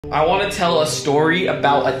I want to tell a story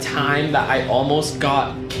about a time that I almost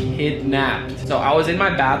got kidnapped. So I was in my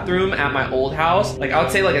bathroom at my old house. Like I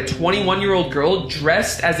would say like a 21-year-old girl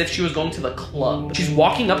dressed as if she was going to the club. She's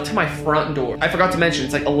walking up to my front door. I forgot to mention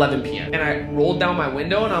it's like 11 p.m. And I rolled down my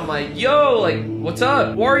window and I'm like, yo, like, what's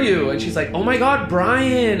up? Who are you? And she's like, oh my God,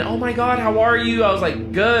 Brian. Oh my God, how are you? I was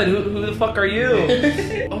like, good. Who the fuck are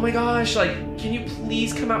you? Oh my gosh, like, can you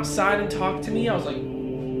please come outside and talk to me? I was like,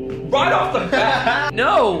 right off the bat.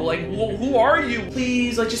 No, like, who are you?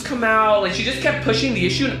 Please, like, just come out. Like, she just kept pushing the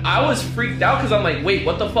issue, and I was freaked out because I'm like, wait,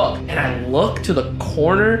 what the fuck? And I look to the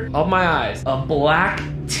corner of my eyes, a black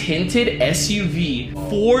tinted SUV,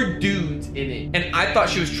 4 dudes in it. And I thought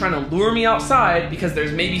she was trying to lure me outside because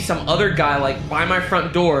there's maybe some other guy like by my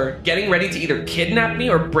front door getting ready to either kidnap me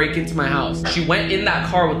or break into my house. She went in that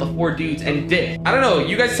car with the 4 dudes and dipped. I don't know,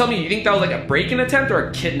 you guys tell me, you think that was like a break-in attempt or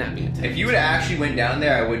a kidnapping attempt? If you would have actually went down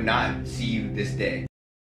there, I would not see you this day.